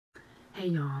Hey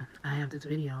y'all, I have this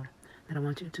video that I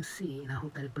want you to see, and I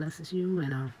hope that it blesses you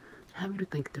and have you to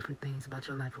think different things about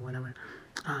your life or whatever.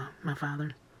 My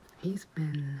father, he's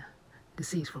been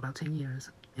deceased for about 10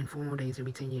 years. In 4 more days, it'll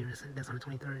be 10 years. That's on the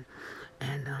 23rd.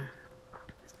 And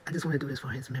I just want to do this for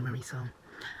his memory. So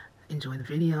enjoy the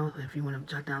video. If you want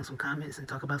to jot down some comments and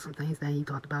talk about some things that he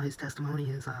talked about, his testimony,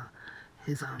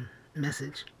 his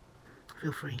message,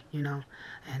 feel free, and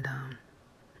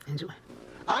enjoy.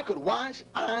 I could wash,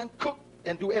 iron, cook,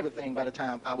 and do everything by the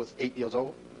time I was 8 years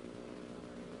old.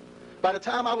 By the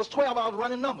time I was 12, I was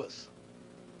running numbers,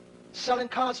 selling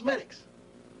cosmetics,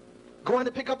 going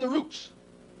to pick up the roots,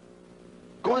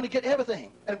 going to get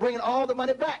everything, and bringing all the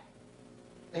money back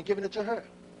and giving it to her.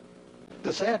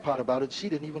 The sad part about it, she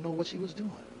didn't even know what she was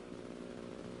doing.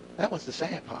 That was the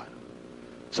sad part.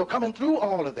 So coming through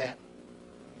all of that,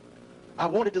 I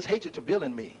wanted this hatred to build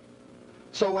in me.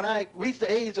 So when I reached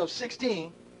the age of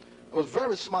 16, I was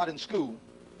very smart in school,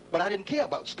 but I didn't care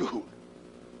about school.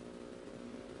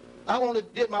 I only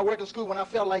did my work in school when I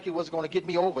felt like it was going to get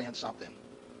me over in something.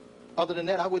 Other than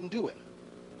that, I wouldn't do it.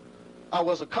 I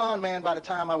was a con man by the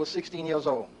time I was 16 years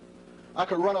old. I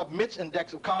could run up mitts and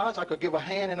decks of cards. I could give a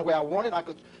hand any way I wanted. I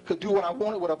could do what I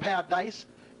wanted with a pair of dice.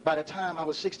 By the time I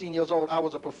was 16 years old, I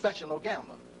was a professional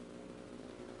gambler.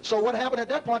 So what happened at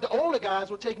that point, the older guys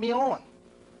would take me on,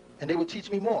 and they would teach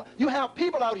me more. You have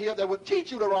people out here that would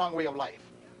teach you the wrong way of life.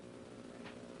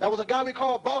 There was a guy we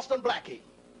called Boston Blackie.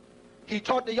 He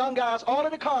taught the young guys all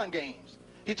of the con games.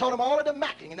 He taught them all of the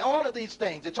macking and all of these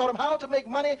things. He taught them how to make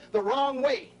money the wrong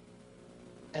way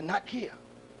and not care.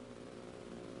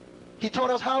 He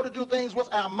taught us how to do things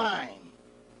with our mind,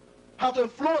 how to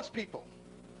influence people.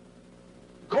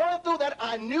 Going through that,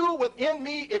 I knew within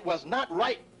me it was not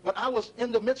right, but I was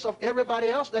in the midst of everybody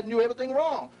else that knew everything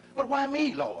wrong. But why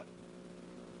me, Lord?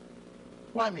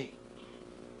 Why me?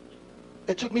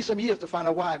 It took me some years to find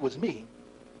out why it was me.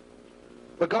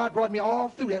 But God brought me all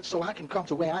through that so I can come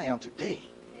to where I am today.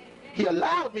 He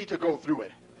allowed me to go through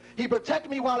it. He protected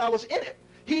me while I was in it.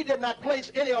 He did not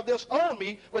place any of this on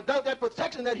me. Without that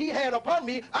protection that he had upon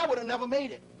me, I would have never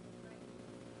made it.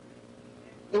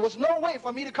 There was no way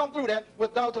for me to come through that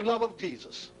without the love of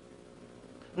Jesus.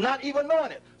 Not even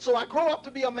knowing it. So I grew up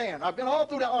to be a man. I've been all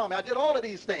through the army. I did all of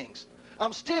these things.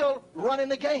 I'm still running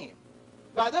the game.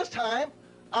 By this time,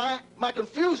 my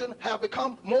confusion have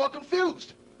become more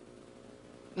confused.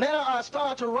 Now I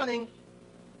started running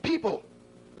people.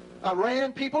 I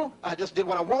ran people. I just did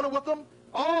what I wanted with them.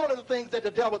 All of the things that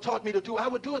the devil taught me to do, I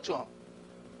would do it to him.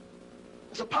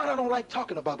 It's a part I don't like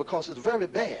talking about because it's very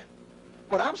bad.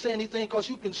 But I'm saying these things because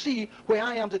you can see where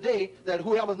I am today, that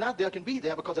whoever's not there can be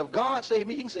there, because if God saved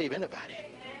me, he can save anybody.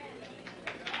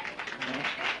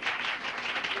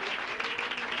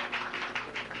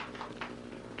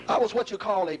 I was what you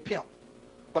call a pimp,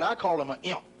 but I call him an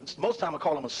imp. Most time I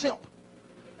call him a simp.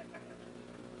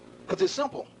 Because it's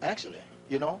simple, actually,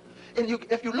 And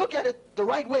if you look at it the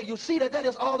right way, you see that that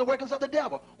is all the workings of the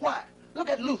devil. Why? Look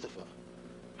at Lucifer.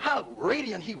 How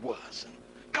radiant he was, and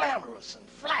glamorous, and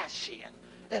flashy,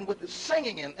 and with the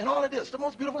singing and all of this. The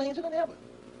most beautiful angel in heaven.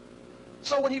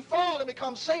 So when he falls and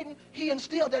becomes Satan, he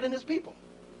instilled that in his people.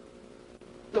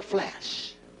 The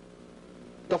flash.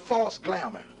 The false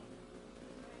glamour.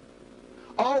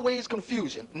 Always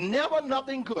confusion. Never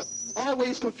nothing good.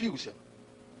 Always confusion.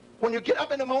 When you get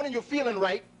up in the morning, you're feeling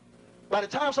right. By the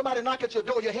time somebody knocks at your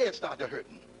door, your head starts to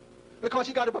hurting. Because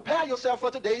you got to prepare yourself for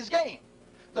today's game.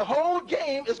 The whole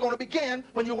game is going to begin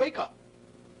when you wake up.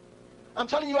 I'm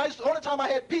telling you, the only time I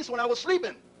had peace when I was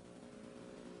sleeping.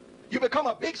 You become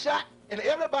a big shot, and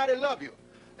everybody love you.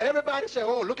 Everybody say,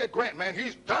 oh, look at Grant, man.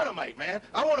 He's dynamite, man.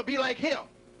 I want to be like him.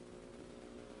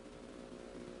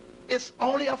 It's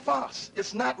only a farce.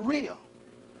 It's not real.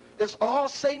 It's all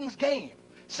Satan's game.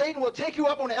 Satan will take you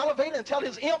up on the elevator and tell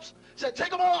his imps, say,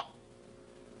 take them up.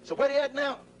 So where they at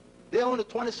now? They're on the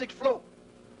 26th floor.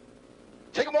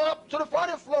 Take them up to the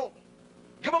 40th floor.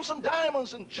 Give them some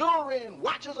diamonds and jewelry and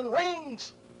watches and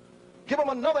rings. Give them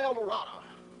another Eldorado.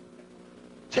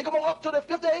 Take them up to the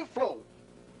 58th floor.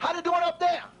 How they doing up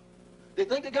there? They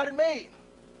think they got it made.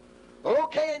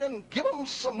 Okay, then give them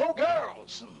some more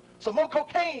girls, and some more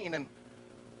cocaine, and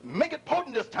make it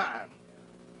potent this time.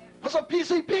 Put some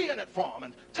PCP in it for them,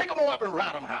 and take them up and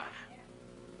ride them high.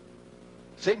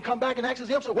 Satan come back and ask his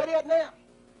imp, so where they at now?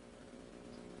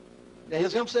 And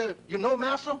his imp said, you know,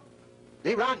 master,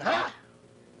 they riding high.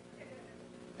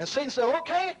 And Satan said,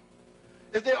 okay,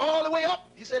 if they're all the way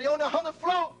up, he said, they're on the 100th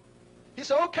floor. He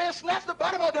said, okay, snatch the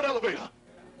bottom of that elevator.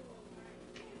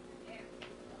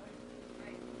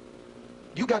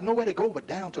 You got nowhere to go but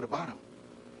down to the bottom.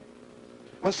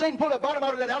 When Satan pulled that bottom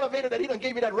out of that elevator that he done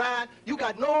gave you that ride, you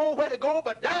got nowhere to go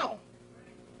but down.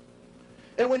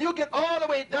 And when you get all the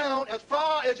way down as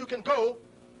far as you can go,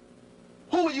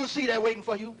 who will you see there waiting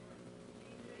for you?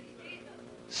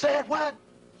 Said what?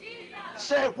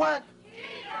 Said what?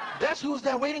 That's who's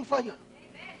there waiting for you.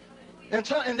 And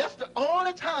that's the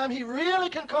only time he really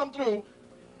can come through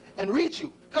and reach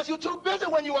you. Because you're too busy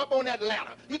when you're up on that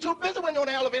ladder. You're too busy when you're on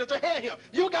the elevator to hear him.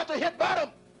 You got to hit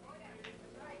bottom.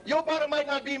 Your bottom might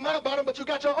not be my bottom, but you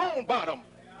got your own bottom.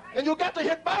 And you got to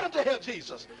hit bottom to hear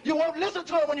Jesus. You won't listen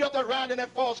to him when you're up there riding in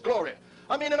that false glory.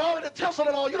 I mean, in all of the tinsel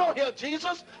and all, you don't hear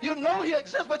Jesus. You know he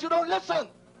exists, but you don't listen.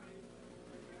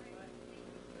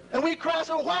 And we cry,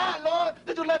 so why, Lord,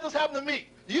 did you let this happen to me?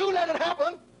 You let it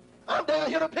happen. I'm down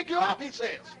here to pick you up, he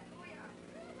says.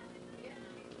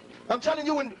 I'm telling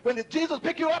you, when Jesus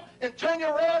pick you up and turn you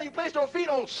around, you place your feet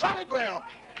on solid ground.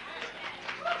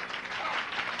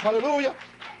 Hallelujah.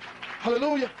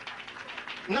 Hallelujah.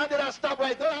 Now that I stop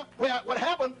right there, what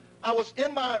happened, I was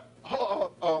in my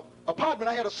apartment.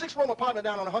 I had a 6-room apartment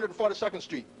down on 142nd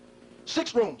Street.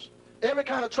 6 rooms. Every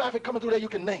kind of traffic coming through there you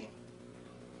can name.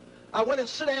 I went and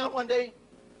sit down one day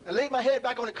and laid my head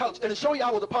back on the couch. And to show you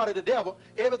I was a part of the devil,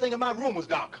 everything in my room was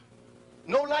dark.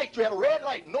 No lights. You had a red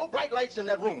light. No bright lights in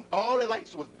that room. All the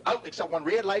lights was out except one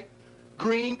red light,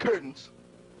 green curtains.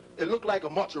 It looked like a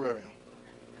mortuary.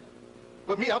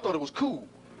 But me, I thought it was cool.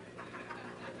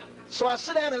 So I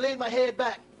sit down and laid my head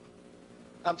back.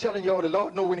 I'm telling y'all, the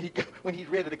Lord knows when he's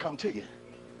ready to come to you.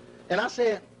 And I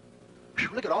said,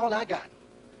 look at all I got.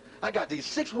 I got these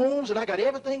 6 rooms and I got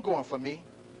everything going for me.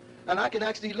 And I can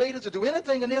ask these ladies to do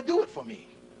anything and they'll do it for me.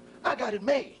 I got it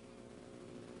made.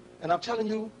 And I'm telling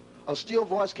you, a still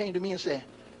voice came to me and said,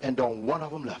 and don't one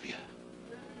of them love you.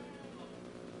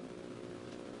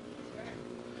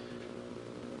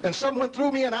 And something went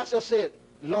through me and I just said,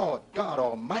 Lord God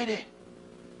Almighty,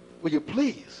 will you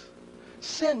please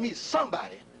send me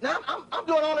somebody? Now I'm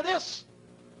doing all of this.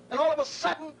 And all of a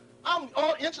sudden, I'm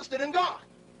all interested in God.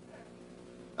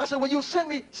 I said, will you send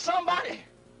me somebody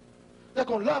that's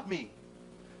going to love me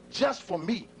just for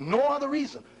me? No other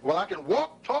reason. Well, I can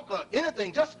walk, talk, or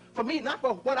anything just for me, not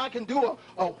for what I can do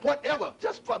or whatever.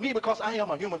 Just for me because I am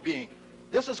a human being.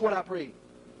 This is what I prayed.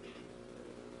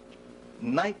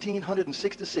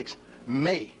 1966,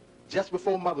 May, just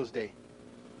before Mother's Day.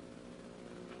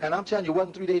 And I'm telling you, it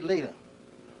wasn't 3 days later,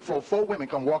 4 women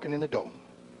come walking in the door.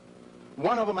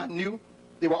 One of them I knew.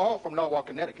 They were all from Norwalk,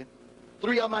 Connecticut.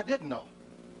 3 of them I didn't know.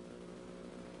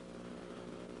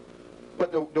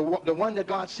 But the one that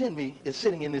God sent me is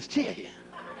sitting in this chair here.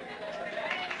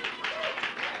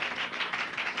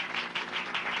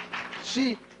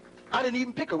 I didn't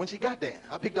even pick her when she got there.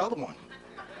 I picked the other one.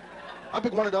 I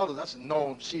picked one of the others. I said,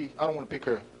 no, I don't want to pick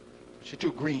her. She's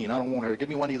too green. I don't want her. Give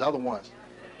me one of these other ones.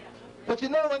 But you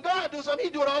know, when God does something,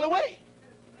 he do it all the way.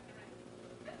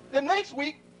 The next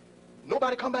week,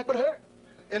 nobody come back but her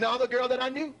and the other girl that I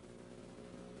knew.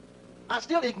 I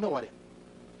still ignored it.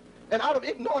 And out of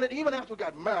ignoring it, even after we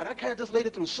got married, I carried this lady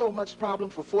through so much problem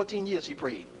for 14 years, she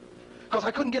prayed. Because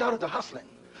I couldn't get out of the hustling.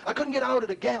 I couldn't get out of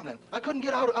the gambling. I couldn't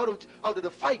get out of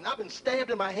the fighting. I've been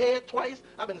stabbed in my head twice.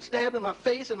 I've been stabbed in my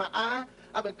face, in my eye.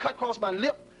 I've been cut across my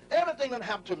lip. Everything that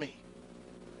happened to me.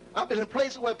 I've been in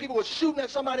places where people were shooting at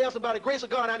somebody else, and by the grace of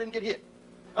God, I didn't get hit.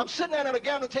 I'm sitting there at a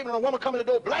gambling table and a woman coming to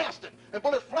the door blasting and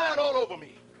bullets flying all over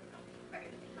me.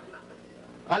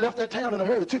 I left that town in a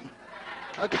hurry, too.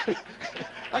 I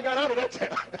got out of that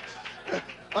town.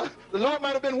 The Lord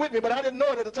might have been with me, but I didn't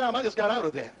know it at the time. I just got out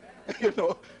of there. You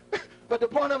know. But the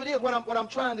point of it is, what I'm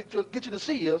trying to get you to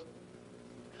see is,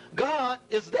 God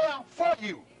is there for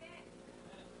you.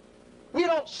 We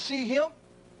don't see him,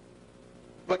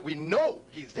 but we know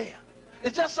he's there.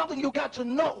 It's just something you got to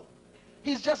know.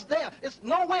 He's just there. It's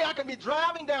no way I can be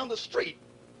driving down the street,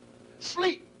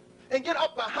 sleep, and get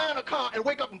up behind a car and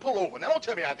wake up and pull over. Now, don't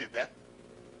tell me I did that.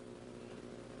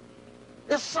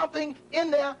 There's something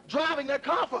in there driving that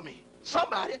car for me.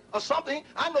 Somebody or something.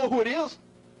 I know who it is.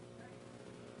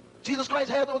 Jesus Christ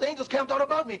had those angels camped out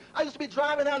about me. I used to be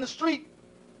driving down the street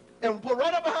and pull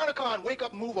right up behind a car and wake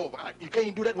up and move over. You can't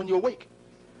even do that when you're awake.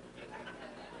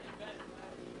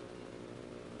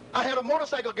 I had a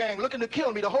motorcycle gang looking to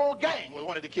kill me. The whole gang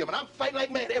wanted to kill me. And I'm fighting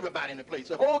like mad, everybody in the place.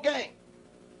 The whole gang.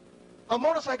 A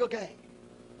motorcycle gang.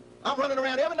 I'm running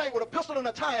around every night with a pistol and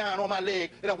a tie iron on my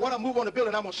leg, and if one of them move on the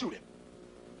building, I'm going to shoot him.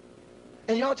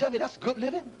 And y'all tell me that's good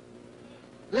living?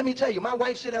 Let me tell you, my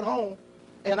wife sit at home,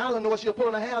 and I don't know if she'll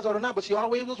pull her hands out or not, but she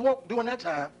always was woke during that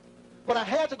time. But I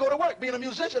had to go to work. Being a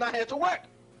musician, I had to work.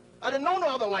 I didn't know no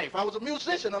other life. I was a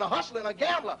musician and a hustler and a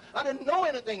gambler. I didn't know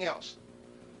anything else.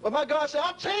 But my God said,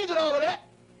 I'm changing all of that.